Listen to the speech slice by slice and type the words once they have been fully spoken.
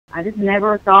I just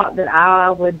never thought that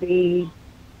I would be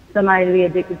somebody to be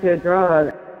addicted to a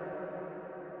drug.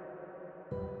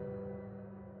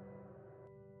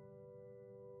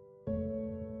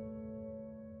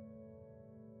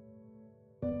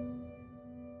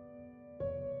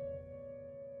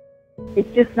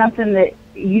 It's just something that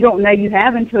you don't know you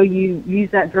have until you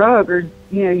use that drug, or,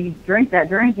 you know, you drink that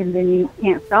drink and then you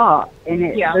can't stop. And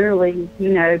it literally, you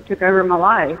know, took over my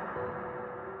life.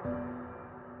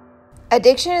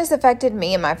 Addiction has affected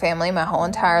me and my family my whole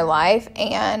entire life,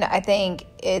 and I think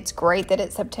it's great that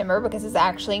it's September because it's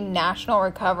actually National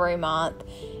Recovery Month,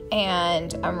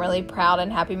 and I'm really proud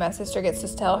and happy my sister gets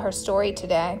to tell her story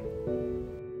today.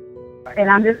 And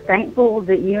I'm just thankful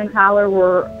that you and Tyler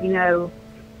were, you know,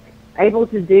 able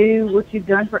to do what you've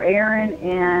done for Eryn,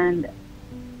 and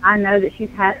I know that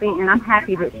she's happy, and I'm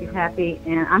happy that she's happy,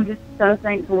 and I'm just so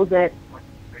thankful that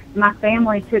my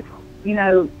family took, you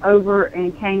know, over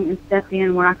and came and stepped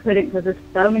in when I couldn't, because there's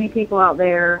so many people out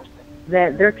there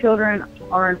that their children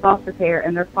are in foster care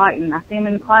and they're fighting. I see them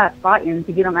in class fighting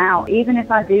to get them out. Even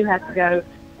if I do have to go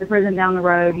to prison down the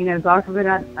road, you know, God forbid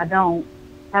I don't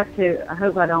have to. I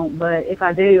hope I don't. But if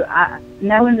I do,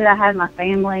 knowing that I have my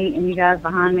family and you guys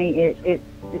behind me, it's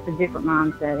a different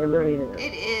mindset. It really is.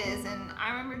 It is, and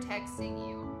I remember texting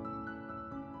you.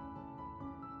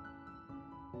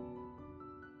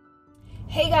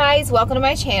 Hey guys, welcome to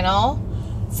my channel.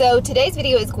 So today's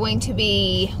video is going to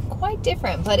be quite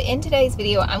different, but in today's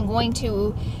video I'm going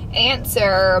to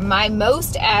answer my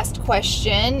most asked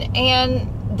question, and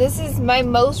this is my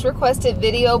most requested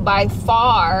video by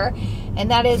far, and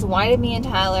that is, why did me and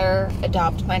Tyler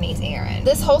adopt my niece Eryn?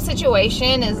 This whole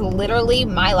situation is literally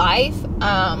my life,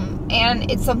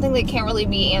 and it's something that can't really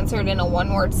be answered in a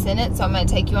one-word sentence, so I'm going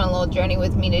to take you on a little journey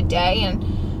with me today, and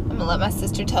I'm going to let my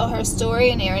sister tell her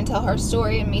story, and Eryn tell her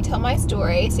story, and me tell my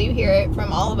story, so you hear it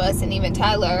from all of us, and even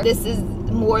Tyler. This is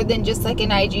more than just like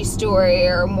an IG story,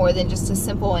 or more than just a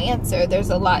simple answer. There's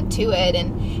a lot to it,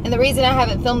 and the reason I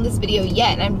haven't filmed this video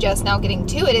yet, and I'm just now getting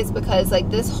to it, is because like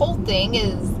this whole thing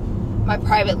is my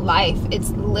private life. It's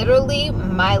literally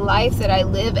my life that I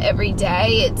live every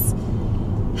day. It's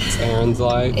Eryn's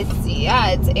life. It's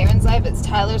Eryn's life. It's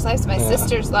Tyler's life. It's my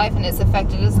sister's life, and it's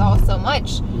affected us all so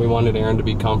much. We wanted Eryn to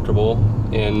be comfortable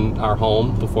in our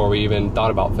home before we even thought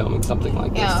about filming something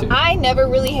like this too. I never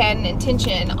really had an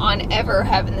intention on ever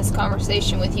having this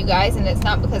conversation with you guys, and it's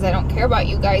not because I don't care about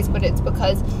you guys, but it's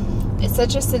because it's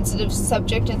such a sensitive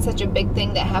subject and such a big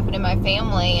thing that happened in my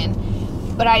family.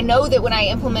 But I know that when I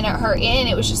implemented her in,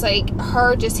 it was just like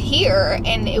her just here,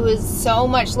 and it was so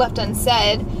much left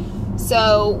unsaid.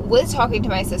 So with talking to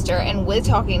my sister and with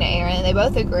talking to Eryn, they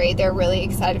both agree. They're really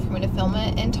excited for me to film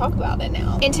it and talk about it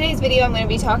now. In today's video, I'm going to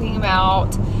be talking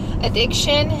about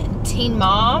addiction, teen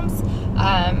moms,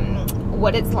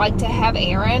 what it's like to have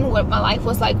Eryn, what my life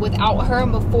was like without her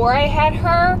and before I had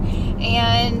her,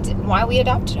 and why we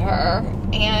adopted her.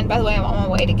 And by the way, I'm on my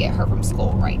way to get her from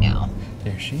school right now.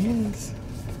 There she is.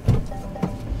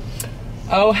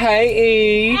 Oh,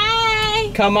 hey, E.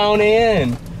 Hi. Come on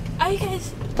in. Oh, you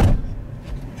guys.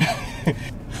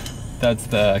 That's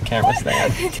the camera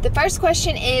stand. The first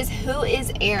question is, who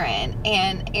is Eryn?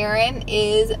 And Eryn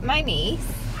is my niece.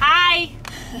 Hi.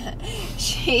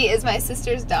 She is my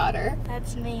sister's daughter.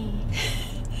 That's me.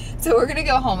 So we're gonna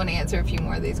go home and answer a few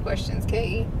more of these questions,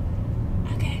 okay?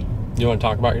 Okay. You want to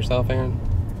talk about yourself, Eryn?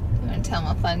 You want to tell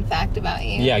them a fun fact about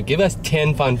you? Yeah, give us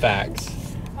 10 fun facts.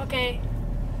 Okay.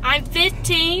 I'm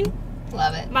 15.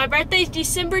 Love it. My birthday's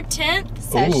December 10th.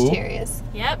 Sagittarius.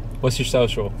 Yep. What's your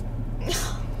social?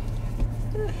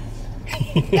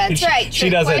 That's right. She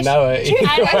doesn't know it.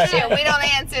 Trick question. We don't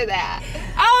answer that.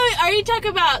 Oh, are you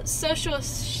talking about social?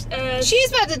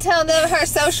 She's about to tell them her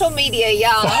social media,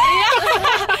 y'all.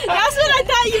 That's what I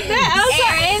thought you meant. I was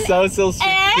Eryn Social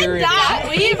security. and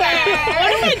Weaver.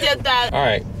 What if I did that? All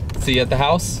right. See you at the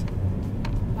house.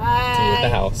 Bye. See you at the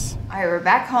house. All right, we're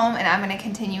back home, and I'm going to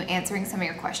continue answering some of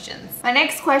your questions. My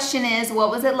next question is,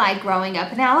 what was it like growing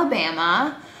up in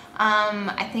Alabama?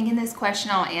 I think in this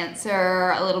question I'll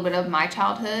answer a little bit of my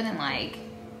childhood and like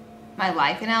my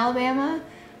life in Alabama,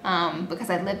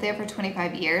 because I lived there for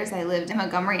 25 years. I lived in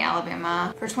Montgomery,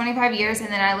 Alabama for 25 years, and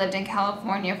then I lived in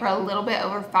California for a little bit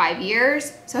over 5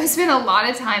 years. So I spent a lot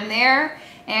of time there.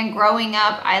 And growing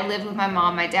up, I lived with my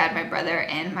mom, my dad, my brother,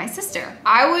 and my sister.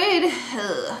 I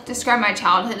would describe my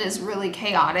childhood as really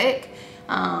chaotic.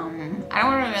 I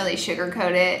don't want to really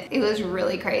sugarcoat it. It was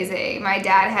really crazy. My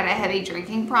dad had a heavy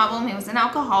drinking problem. He was an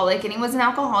alcoholic, and he was an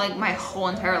alcoholic my whole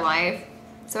entire life.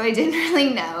 So I didn't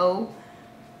really know.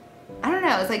 I don't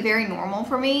know, it's like very normal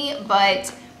for me,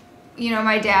 but you know,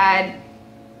 my dad,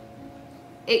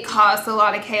 it caused a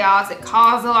lot of chaos. It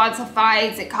caused lots of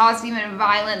fights. It caused even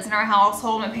violence in our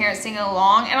household. My parents didn't get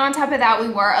along. And on top of that, we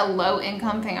were a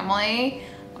low-income family.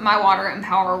 My water and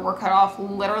power were cut off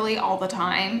literally all the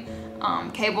time.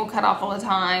 Cable cut off all the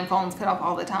time. Phones cut off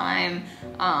all the time.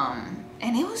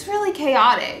 And it was really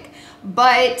chaotic.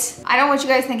 But I don't want you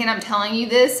guys thinking I'm telling you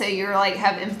this so you're like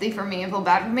have empathy for me and feel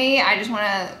bad for me. I just want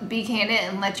to be candid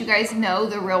and let you guys know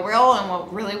the real and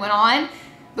what really went on.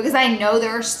 Because I know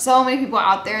there are so many people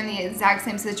out there in the exact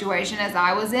same situation as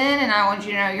I was in, and I want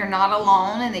you to know you're not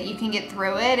alone and that you can get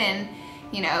through it, and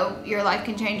you know, your life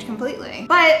can change completely.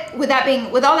 But with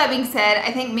all that being said,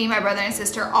 I think me, my brother and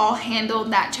sister all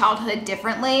handled that childhood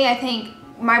differently. I think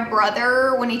my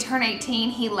brother, when he turned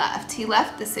 18, he left. He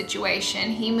left the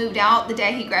situation. He moved out the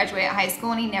day he graduated high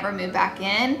school and he never moved back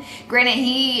in. Granted,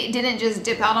 he didn't just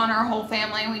dip out on our whole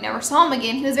family and we never saw him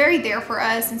again. He was very there for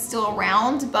us and still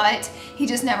around, but he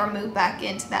just never moved back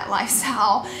into that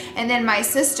lifestyle. And then my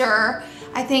sister,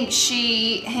 I think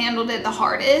she handled it the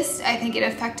hardest. I think it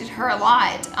affected her a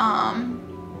lot.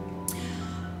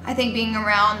 I think being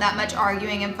around that much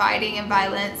arguing and fighting and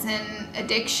violence and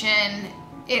addiction,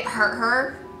 it hurt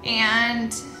her,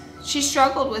 and she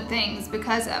struggled with things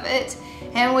because of it.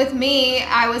 And with me,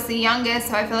 I was the youngest,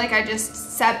 so I feel like I just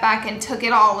sat back and took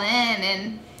it all in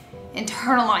and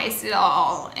internalized it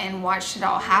all and watched it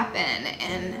all happen.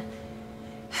 And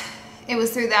it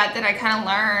was through that I kind of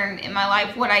learned in my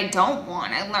life what I don't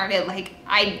want. I learned it like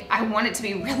I wanted to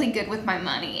be really good with my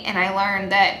money, and I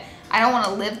learned that I don't want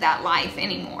to live that life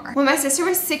anymore. When my sister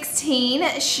was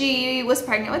 16, she was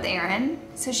pregnant with Eryn,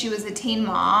 so she was a teen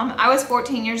mom. I was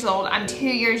 14 years old. I'm 2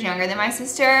 years younger than my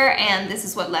sister, and this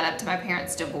is what led up to my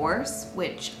parents' divorce,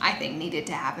 which I think needed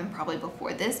to happen probably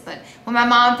before this. But when my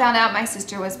mom found out my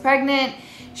sister was pregnant,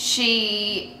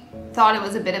 she thought it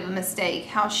was a bit of a mistake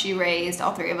how she raised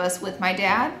all three of us with my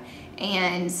dad,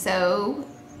 and so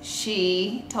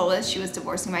she told us she was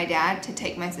divorcing my dad to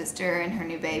take my sister and her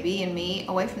new baby and me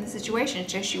away from the situation,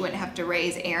 so she wouldn't have to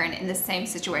raise Eryn in the same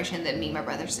situation that me, my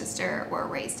brother, sister were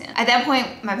raised in. At that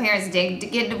point, my parents did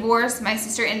get divorced. My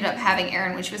sister ended up having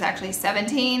Eryn when she was actually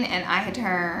 17, and I had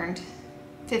turned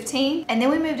 15. And then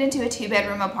we moved into a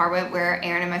 2-bedroom apartment where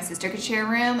Eryn and my sister could share a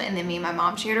room, and then me and my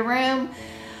mom shared a room.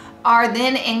 Our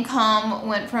then income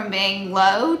went from being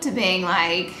low to being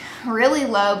like really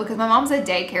low because my mom's a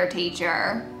daycare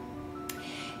teacher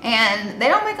and they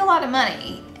don't make a lot of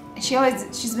money.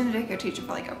 She's been a daycare teacher for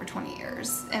like over 20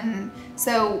 years. And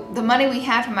so the money we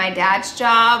had from my dad's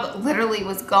job literally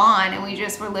was gone, and we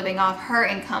just were living off her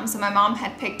income. So my mom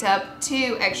had picked up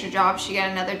 2 extra jobs. She got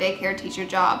another daycare teacher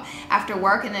job after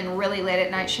work, and then really late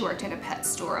at night she worked at a pet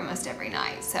store almost every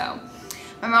night. So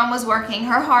my mom was working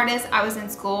her hardest, I was in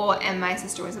school, and my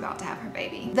sister was about to have her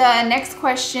baby. The next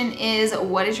question is,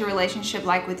 what is your relationship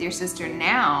like with your sister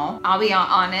now? I'll be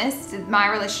honest,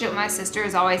 my relationship with my sister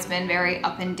has always been very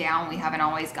up and down. We haven't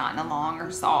always gotten along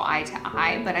or saw eye to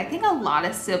eye, but I think a lot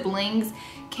of siblings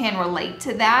can relate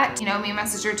to that. You know, me and my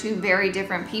sister are 2 very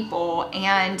different people,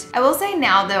 and I will say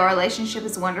now though, our relationship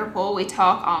is wonderful. We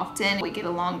talk often, we get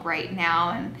along great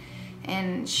now,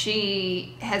 and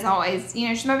she has always, you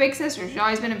know, she's my big sister. She's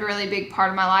always been a really big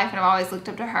part of my life, and I've always looked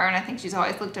up to her, and I think she's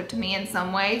always looked up to me in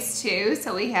some ways too.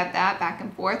 So we have that back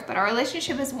and forth, but our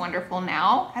relationship is wonderful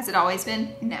now. Has it always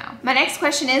been? No. My next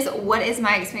question is, what is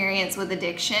my experience with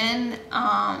addiction?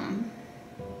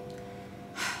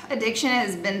 Addiction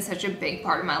has been such a big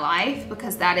part of my life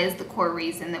because that is the core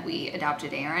reason that we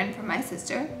adopted Eryn from my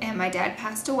sister. And my dad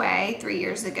passed away 3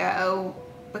 years ago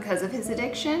because of his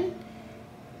addiction.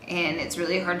 And it's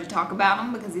really hard to talk about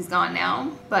him because he's gone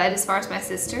now. But as far as my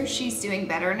sister, she's doing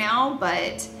better now,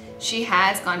 but she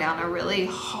has gone down a really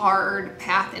hard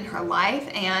path in her life.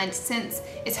 And since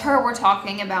it's her we're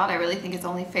talking about, I really think it's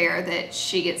only fair that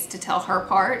she gets to tell her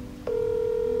part.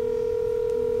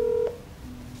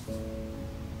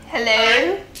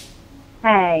 Hello?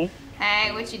 Hey.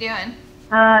 Hey, what you doing?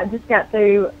 Just got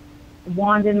through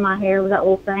wanding my hair with that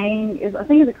little thing. I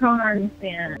think it's a curling iron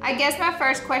spin. I guess my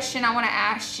first question I want to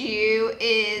ask you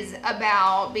is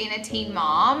about being a teen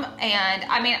mom. And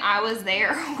I mean, I was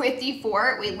there with you for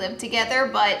it. We lived together,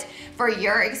 but for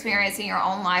your experience in your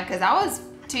own life, because I was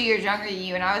 2 years younger than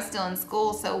you and I was still in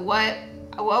school. So what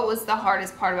was the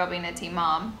hardest part about being a teen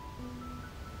mom?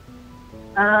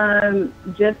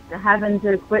 Just having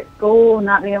to quit school,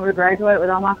 not being able to graduate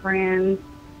with all my friends,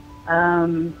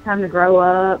 having to grow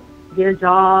up, get a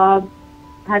job.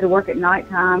 I had to work at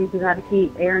nighttime because I had to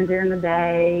keep Eryn during the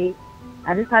day.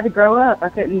 I just had to grow up. I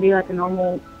couldn't be like a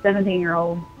normal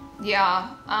 17-year-old.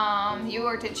 Yeah. You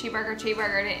worked at Cheeseburger,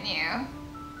 didn't you?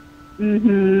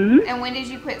 Mm-hmm. And when did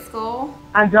you quit school?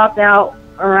 I dropped out,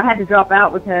 or I had to drop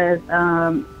out because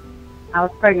I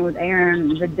was pregnant with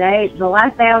Eryn. The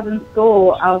last day I was in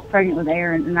school, I was pregnant with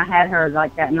Eryn, and I had her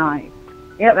like that night.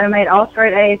 Yep, I made all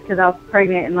straight A's because I was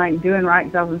pregnant and like doing right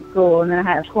because I was in school, and then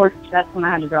of course, that's when I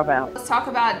had to drop out. Let's talk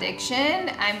about addiction.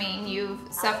 I mean, you've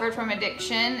suffered from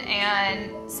addiction,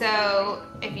 and so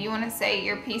if you want to say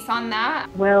your piece on that.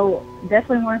 Well,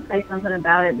 definitely want to say something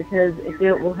about it because if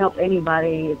it will help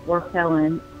anybody, it's worth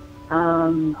telling.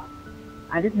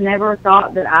 I just never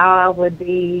thought that I would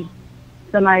be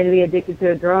somebody to be addicted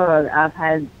to a drug. I've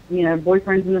had,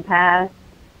 boyfriends in the past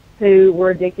who were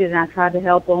addicted, and I tried to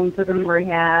help them, took them to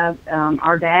rehab.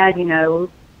 Our dad, was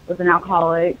an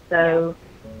alcoholic, so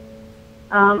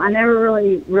I never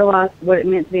really realized what it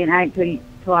meant to be an addict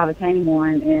until I became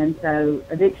one, and so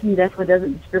addiction definitely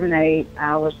doesn't discriminate.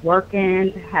 I was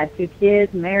working, had 2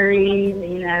 kids, married,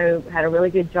 had a really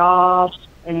good job,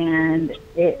 and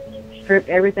it stripped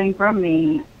everything from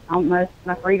me, almost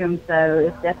my freedom, so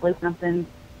it's definitely something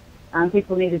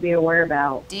people need to be aware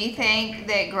about. Do you think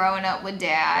that growing up with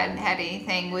Dad had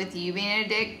anything with you being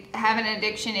having an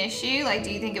addiction issue? Like, do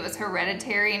you think it was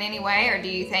hereditary in any way, or do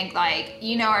you think, like,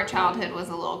 our childhood was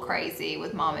a little crazy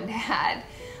with Mom and Dad?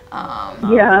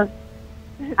 Yeah,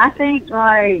 I think,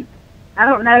 like, I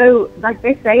don't know, like,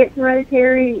 they say it's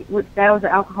hereditary, which Dad was an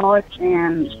alcoholic,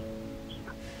 and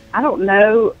I don't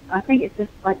know, I think it's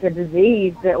just like a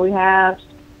disease that we have.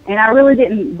 And I really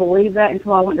didn't believe that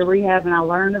until I went to rehab and I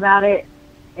learned about it.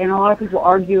 And a lot of people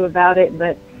argue about it,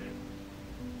 but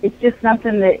it's just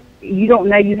something that you don't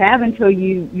know you have until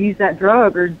you use that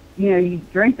drug or, you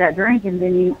drink that drink and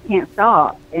then you can't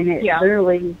stop. And it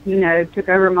literally, took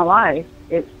over my life.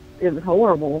 It was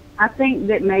horrible. I think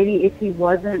that maybe if he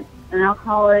wasn't an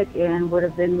alcoholic and would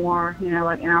have been more,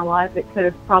 like in our life, it could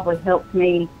have probably helped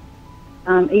me.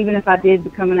 Even if I did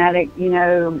become an addict,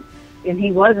 and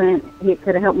he wasn't, it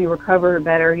could have helped me recover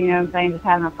better, what I'm saying, just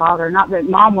having a father. Not that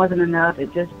Mom wasn't enough,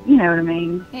 it just, what I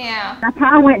mean? Yeah. I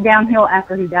kind of went downhill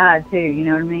after he died, too,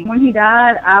 what I mean? When he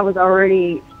died, I was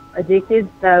already addicted,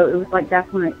 so it was like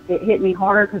that's when it hit me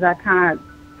harder because I kind of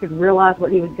could realize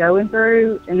what he was going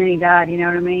through, and then he died, what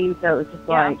I mean? So it was just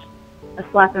like a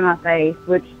slap in my face,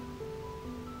 which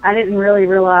I didn't really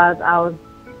realize I was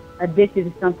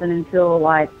addicted to something until,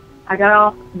 like, I got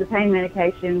off the pain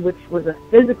medication, which was a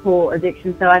physical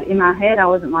addiction. So in my head, I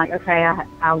wasn't like, okay,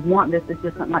 I want this. It's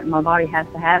just something like my body has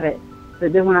to have it.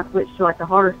 But then when I switched to like the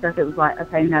harder stuff, it was like,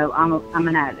 okay, no, I'm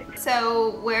an addict.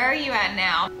 So where are you at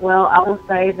now? Well, I will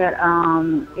say that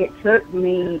it took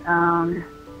me kind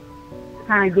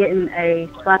of getting a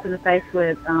slap in the face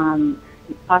with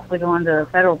possibly going to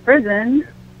federal prison,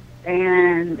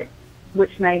 and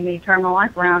which made me turn my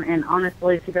life around, and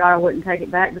honestly, to God, I wouldn't take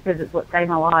it back because it's what saved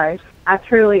my life. I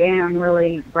truly am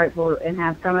really grateful and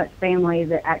have so much family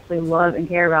that actually love and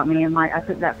care about me, and like I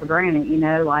took that for granted,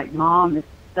 like Mom is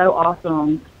so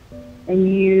awesome, and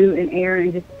you and Eryn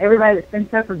and just everybody that's been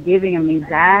so forgiving of me,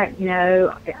 Zach,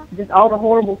 just all the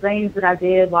horrible things that I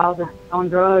did while I was on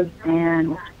drugs,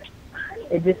 and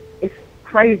it's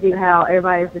crazy how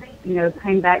everybody's just,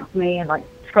 came back to me and like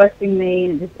trusting me,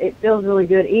 and it feels really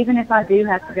good. Even if I do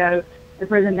have to go to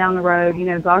prison down the road,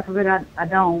 God forbid I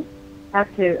don't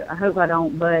have to. I hope I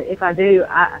don't. But if I do,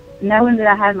 knowing that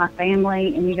I have my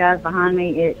family and you guys behind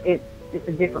me, it's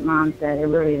a different mindset. It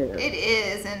really is. It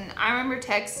is, and I remember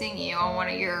texting you on one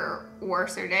of your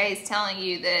worser days, telling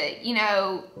you that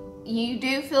you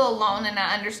do feel alone, and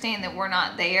I understand that we're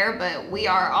not there, but we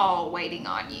are all waiting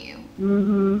on you.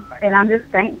 And I'm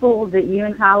just thankful that you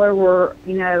and Tyler were,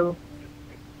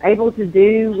 able to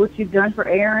do what you've done for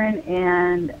Eryn,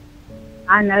 and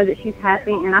I know that she's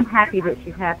happy, and I'm happy that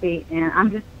she's happy, and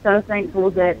I'm just so thankful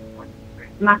that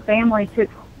my family took,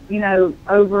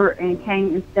 over and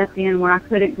came and stepped in when I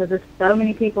couldn't, because there's so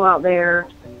many people out there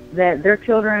that their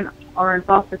children are in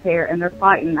foster care, and they're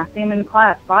fighting. I see them in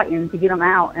class fighting to get them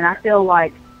out, and I feel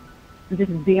like I'm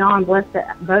just beyond blessed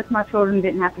that both my children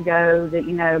didn't have to go, that,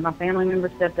 my family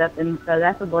members stepped up, and so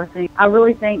that's a blessing. I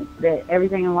really think that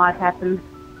everything in life happens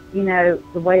the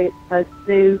way it's supposed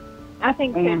to. I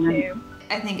think so too.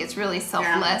 I think it's really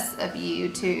selfless of you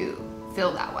to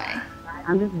feel that way.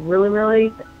 I'm just really,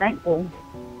 really thankful.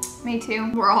 Me too.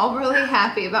 We're all really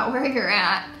happy about where you're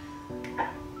at.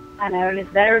 I know, and it's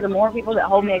better. The more people that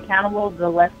hold me accountable, the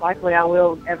less likely I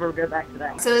will ever go back to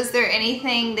that. So is there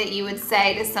anything that you would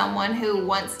say to someone who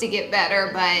wants to get better,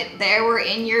 but they were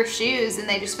in your shoes and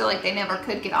they just feel like they never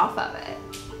could get off of it?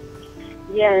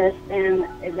 Yes, and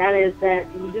that is that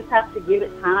you just have to give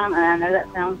it time, and I know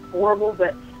that sounds horrible,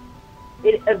 but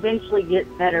it eventually gets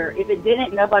better. If it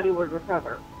didn't, nobody would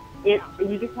recover.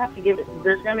 you just have to give it.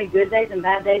 There's going to be good days and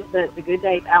bad days, but the good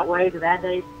days outweigh the bad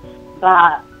days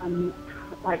by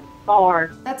like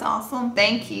far. That's awesome.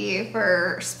 Thank you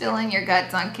for spilling your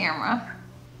guts on camera.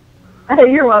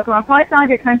 You're welcome. I probably sound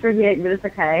like a country hick, but it's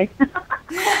okay.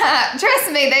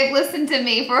 Trust me, they've listened to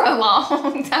me for a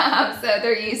long time, so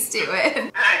they're used to it. All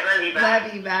right, love you, bye.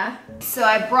 Love you, bye. So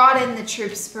I brought in the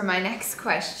troops for my next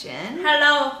question.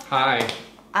 Hello. Hi.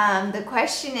 The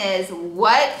question is,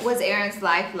 what was Eryn's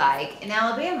life like in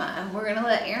Alabama? We're gonna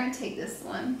let Eryn take this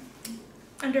one.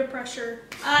 Under pressure.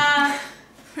 I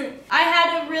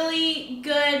had a really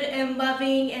good and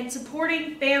loving and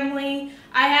supporting family.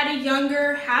 I had a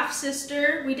younger half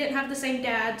sister. We didn't have the same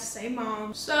dad, same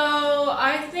mom. So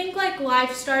I think like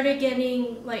life started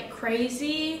getting like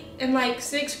crazy in like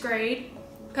 6th grade,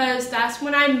 because that's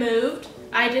when I moved.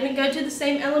 I didn't go to the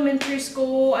same elementary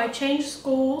school. I changed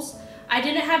schools. I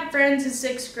didn't have friends in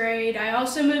 6th grade. I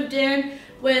also moved in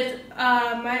with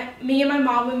me and my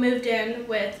mom. We moved in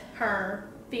with her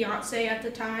fiance at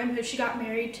the time, who she got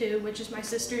married to, which is my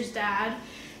sister's dad.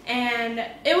 And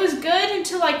it was good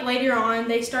until like later on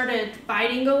they started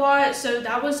fighting a lot, so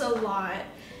that was a lot.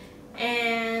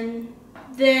 And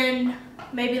then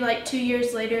maybe like 2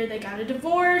 years later they got a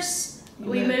divorce.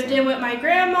 We moved in with my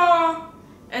grandma,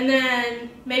 and then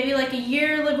maybe like a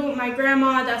year living with my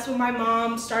grandma. That's when my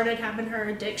mom started having her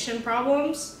addiction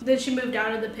problems. Then she moved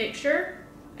out of the picture,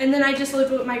 and then I just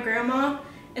lived with my grandma.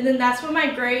 And then that's when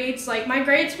my grades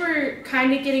were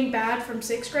kind of getting bad from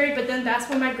 6th grade, but then that's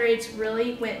when my grades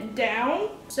really went down.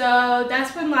 So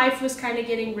that's when life was kind of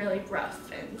getting really rough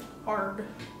and hard.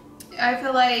 I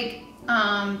feel like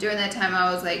during that time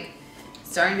I was like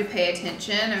starting to pay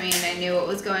attention. I mean, I knew what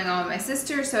was going on with my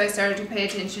sister, so I started to pay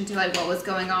attention to like what was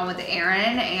going on with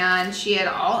Eryn, and she had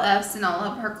all F's in all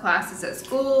of her classes at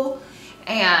school.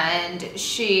 And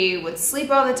she would sleep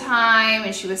all the time,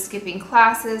 and she was skipping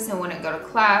classes and wouldn't go to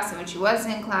class, and when she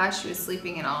wasn't in class she was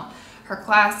sleeping in all her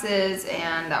classes,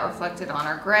 and that reflected on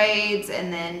her grades.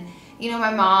 And then, you know,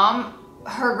 my mom,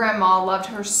 her grandma loved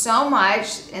her so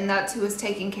much, and that's who was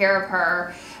taking care of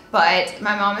her. But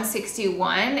my mom is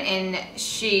 61 and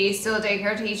she's still a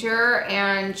daycare teacher,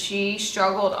 and she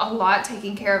struggled a lot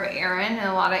taking care of Eryn, and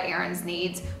a lot of Eryn's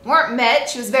needs weren't met.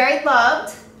 She was very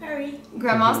loved.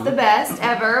 Grandma's the best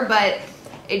ever, but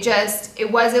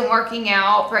it wasn't working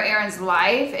out for Eryn's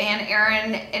life. And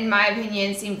Eryn, in my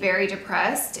opinion, seemed very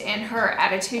depressed, and her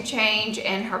attitude changed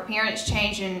and her appearance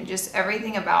changed, and just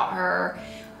everything about her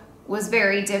was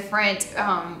very different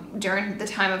during the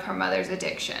time of her mother's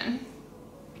addiction.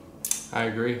 I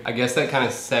agree. I guess that kind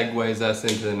of segues us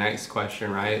into the next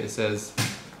question, right? It says,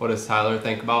 what does Tyler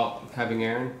think about having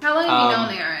Eryn? How long have you known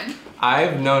Eryn?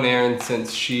 I've known Eryn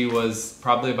since she was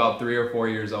probably about 3 or 4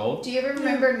 years old. Do you ever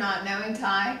remember not knowing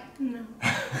Ty? No.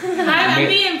 I'm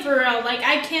being for real. Like,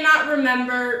 I cannot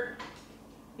remember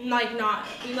like you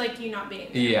not being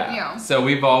there. Yeah. So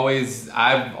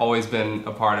I've always been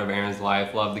a part of Eryn's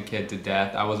life, loved the kid to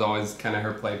death. I was always kind of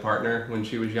her play partner when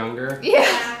she was younger.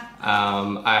 Yeah.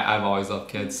 I've always loved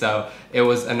kids, so it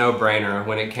was a no-brainer.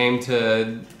 When it came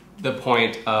to the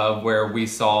point of where we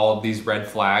saw these red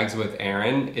flags with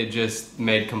Eryn, it just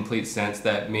made complete sense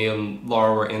that me and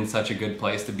Laura were in such a good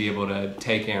place to be able to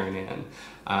take Eryn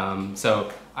in.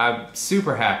 So I'm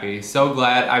super happy, so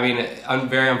glad. I mean,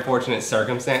 very unfortunate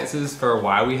circumstances for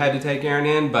why we had to take Eryn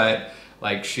in, but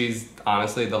like, she's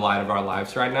honestly the light of our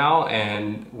lives right now,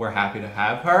 and we're happy to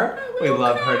have her. We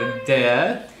love her to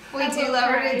death. We do love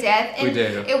her to death. And we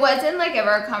do. It wasn't like ever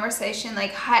a conversation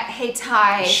like, hey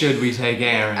Ty, should we take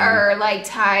Eryn? Or like,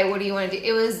 Ty, what do you want to do?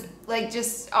 It was like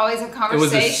just always a conversation.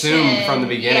 It was assumed from the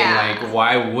beginning, yeah. Like,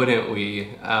 why wouldn't we?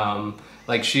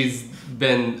 Like,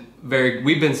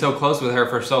 we've been so close with her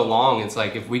for so long. It's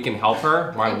like, if we can help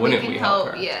her, why wouldn't we help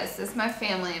her? Yes, it's my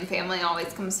family, and family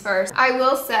always comes first. I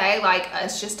will say, like,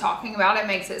 us just talking about it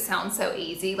makes it sound so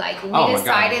easy. Like, we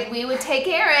decided we would take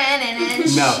Eryn, and then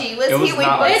she was here. We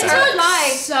It took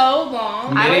like so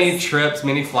long. Many trips,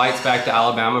 many flights back to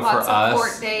Alabama for us. Lots of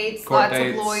court dates, lots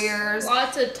of lawyers.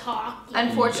 Lots of talk.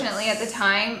 Unfortunately, at the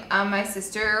time, my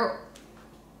sister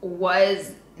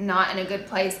was not in a good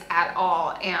place at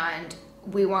all, and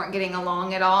we weren't getting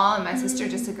along at all, and my sister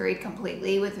disagreed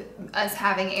completely with us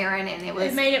having Eryn, and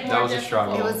it made it more that was difficult. A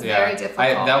struggle. It was very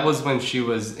difficult. That was when she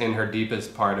was in her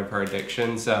deepest part of her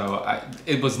addiction, so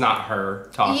it was not her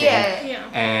talking. Yeah.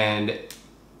 And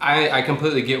I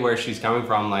completely get where she's coming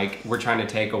from. Like, we're trying to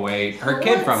take away her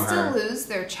kid from her. Who wants to lose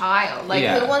their child? Like,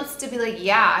 who wants to be like,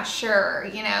 yeah, sure,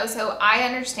 you know? So I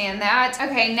understand that.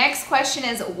 Okay, next question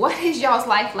is, what is y'all's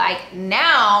life like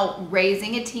now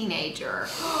raising a teenager?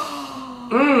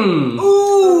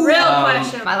 Ooh, real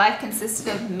question. My life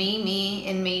consisted of me,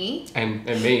 and me. And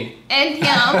me. And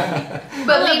him.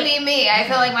 But me. I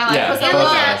feel like my life was a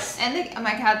little... And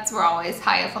my cats were always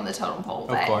high up on the totem pole.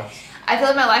 But of course. I feel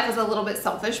like my life was a little bit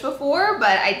selfish before,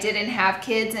 but I didn't have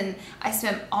kids, and I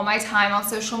spent all my time on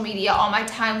social media, all my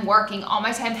time working, all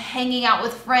my time hanging out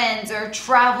with friends or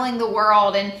traveling the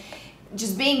world and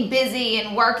just being busy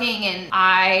and working. And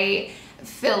I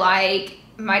feel like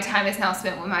my time is now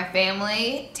spent with my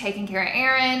family, taking care of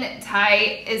Eryn.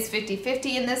 Ty is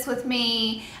 50-50 in this with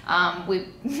me.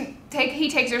 He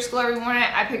takes her to school every morning.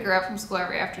 I pick her up from school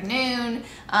every afternoon.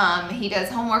 He does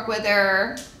homework with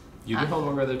her. You do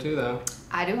homework with her too, though.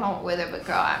 I do homework with her, but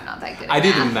girl, I'm not that good at I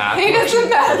do the math. He does the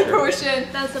math portion.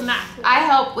 That's the math. I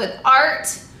help with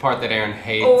art. Part that Eryn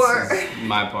hates is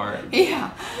my part. Yeah.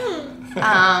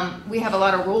 We have a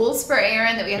lot of rules for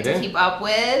Eryn that we have to keep up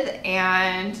with,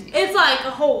 and it's like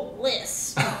a whole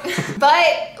list.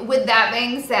 But with that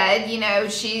being said, you know,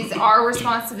 she's our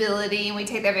responsibility, and we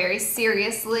take that very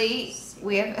seriously.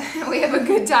 We have a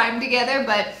good time together,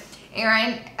 but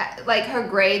Eryn, like, her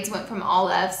grades went from all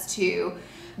F's to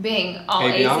being all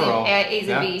A's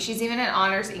and B's. She's even in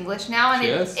honors English now, and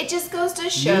it just goes to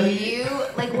show you,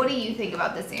 like, what do you think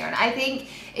about this, Eryn? I think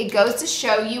it goes to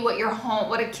show you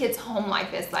what a kid's home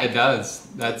life is like. It does.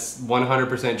 That's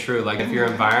 100% true. Like, if your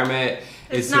environment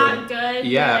is not good,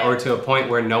 or to a point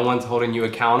where no one's holding you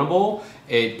accountable,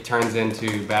 it turns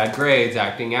into bad grades,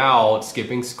 acting out,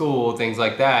 skipping school, things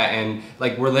like that. And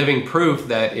like, we're living proof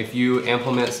that if you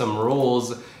implement some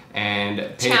rules and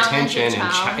pay attention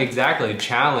and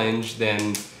challenge,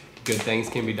 then good things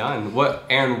can be done.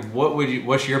 Eryn,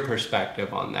 what's your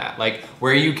perspective on that? Like,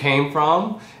 where you came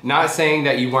from, not saying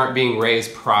that you weren't being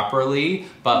raised properly,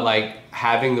 but like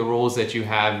having the rules that you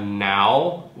have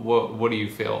now, what do you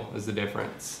feel is the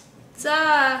difference?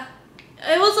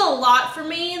 It was a lot for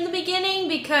me in the beginning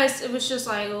because it was just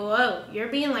like, whoa, you're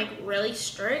being like really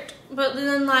strict. But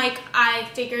then like I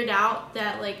figured out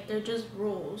that like they're just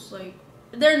rules. Like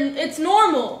it's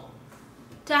normal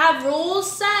to have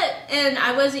rules set, and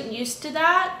I wasn't used to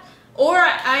that. Or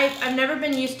I've never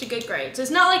been used to good grades. It's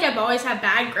not like I've always had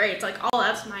bad grades, like all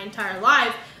F's my entire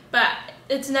life, but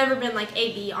it's never been like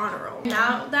A, B honor roll.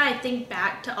 Now that I think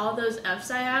back to all those F's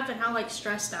I have and how like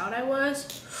stressed out I was,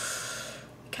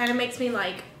 kind of makes me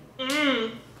like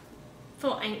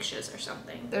feel anxious or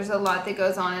something. There's a lot that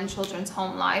goes on in children's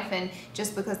home life, and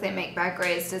just because they make bad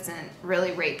grades doesn't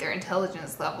really rate their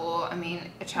intelligence level. I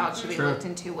mean, a child should be looked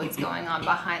into what's going on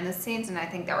behind the scenes, and I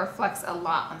think that reflects a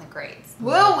lot on the grades.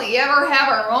 Will we ever have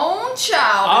our own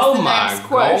child? Oh my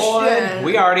God.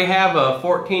 We already have a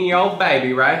 14-year-old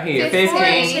baby right here.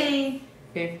 15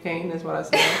 is what I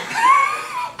said.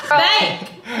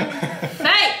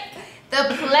 Fake!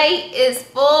 The plate is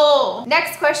full.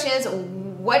 Next question is,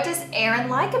 what does Eryn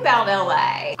like about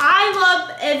LA? I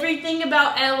love everything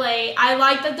about LA. I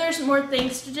like that there's more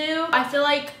things to do. I feel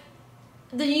like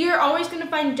you're always going to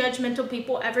find judgmental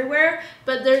people everywhere,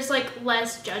 but there's like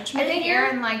less judgment. I think here.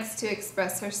 Eryn likes to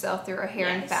express herself through her hair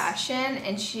and fashion,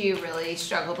 and she really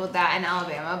struggled with that in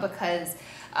Alabama because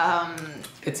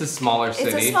it's a smaller city.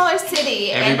 It's a smaller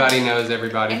city. Everybody knows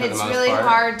everybody for the most part. And it's really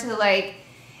hard to like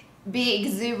be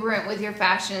exuberant with your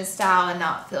fashion and style and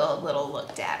not feel a little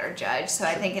looked at or judged. So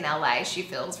I think in LA she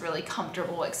feels really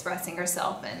comfortable expressing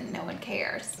herself and no one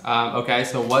cares. Okay,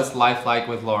 so what's life like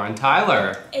with Lauren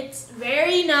Tyler? It's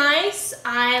very nice.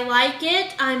 I like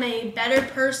it. I'm a better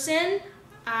person.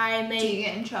 Do you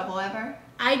get in trouble ever?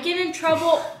 I get in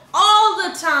trouble all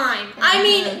the time. I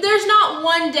mean, there's not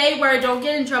one day where I don't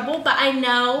get in trouble, but I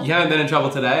know. You haven't been in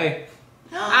trouble today.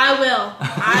 I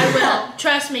will.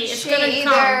 Trust me, it's gonna come. She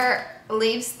either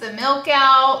leaves the milk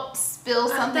out,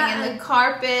 spills something in the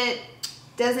carpet,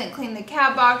 doesn't clean the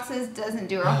cat boxes, doesn't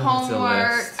do her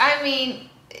homework. I mean,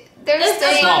 there's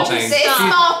small things.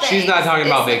 Small things. She's not talking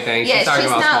about big things. Yeah, she's talking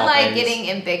about small not like things. getting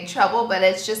in big trouble, but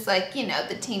it's just like, you know,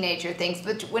 the teenager things.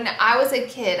 But when I was a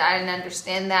kid, I didn't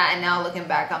understand that, and now looking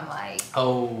back, I'm like,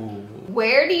 oh.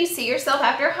 Where do you see yourself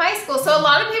after high school? So a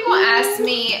lot of people ask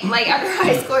me, like, after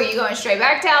high school, are you going straight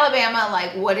back to Alabama?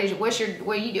 Like, what are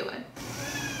you doing?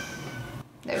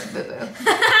 There's boo-boo.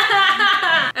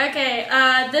 Okay,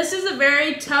 this is a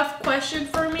very tough question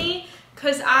for me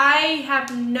because I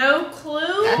have no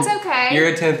clue. That's okay. You're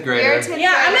a 10th grader. You're a 10th grader.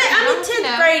 I'm in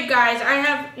 10th grade, guys. I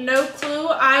have no clue.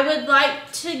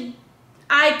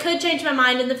 I could change my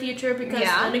mind in the future because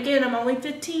Yeah. then again, I'm only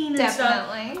 15 and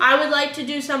Definitely. stuff. I would like to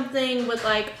do something with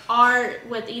like art,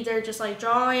 with either just like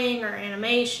drawing or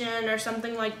animation or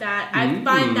something like that. I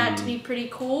find that to be pretty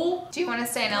cool. Do you want to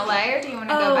stay in LA or do you want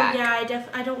to go back? Yeah,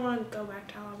 I don't want to go back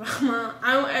to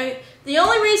Alabama. The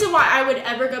only reason why I would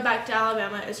ever go back to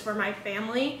Alabama is for my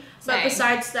family. But Same.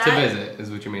 besides that, To visit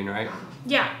is what you mean, right?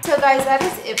 yeah. So guys, that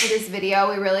is it for this video.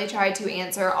 We really tried to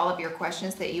answer all of your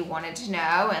questions that you wanted to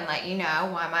know and let you know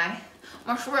why my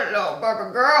sweet little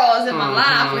baby girl is in my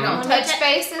life. We don't touch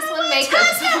faces when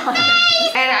makeup's on.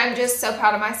 And I'm just so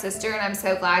proud of my sister, and I'm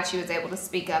so glad she was able to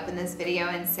speak up in this video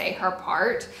and say her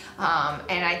part.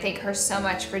 And I thank her so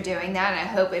much for doing that, and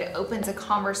I hope it opens a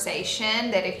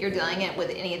conversation that if you're dealing with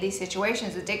any of these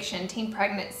situations, addiction, teen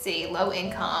pregnancy, low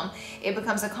income, it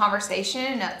becomes a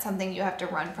conversation, not something you have to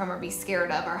run from or be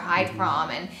scared of or hide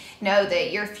from, and know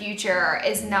that your future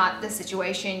is not the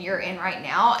situation you're in right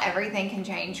now. Everything can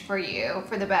change for you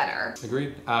for the better.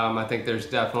 Agreed. I think there's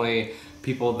definitely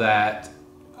people that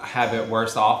have it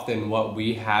worse off than what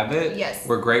we have it. Yes.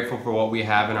 We're grateful for what we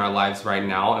have in our lives right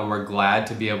now, and we're glad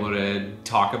to be able to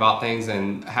talk about things,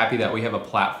 and happy that we have a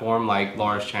platform like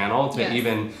Laura's channel to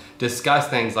even discuss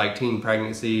things like teen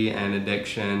pregnancy and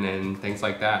addiction and things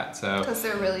like that. So Because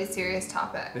they're really serious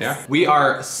topics. yeah. We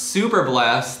are super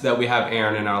blessed that we have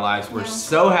Eryn in our lives. We're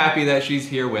so happy that she's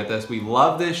here with us. We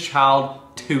love this child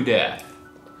to death.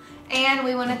 And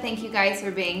we want to thank you guys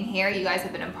for being here. You guys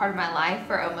have been a part of my life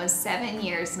for almost 7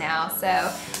 years now. So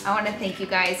I want to thank you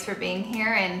guys for being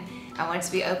here, and I want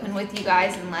to be open with you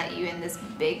guys and let you in this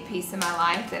big piece of my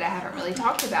life that I haven't really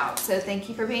talked about. So thank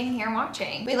you for being here and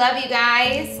watching. We love you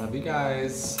guys. Love you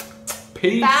guys.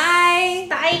 Peace. Bye.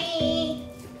 Bye.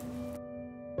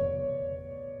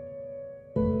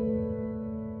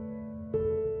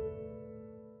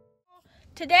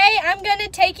 Today I'm gonna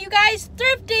take you guys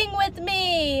thrifting with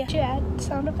me. Should you add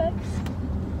sound effects?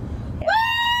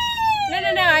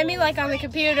 Yeah. No, I mean like on the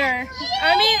computer.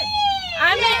 I mean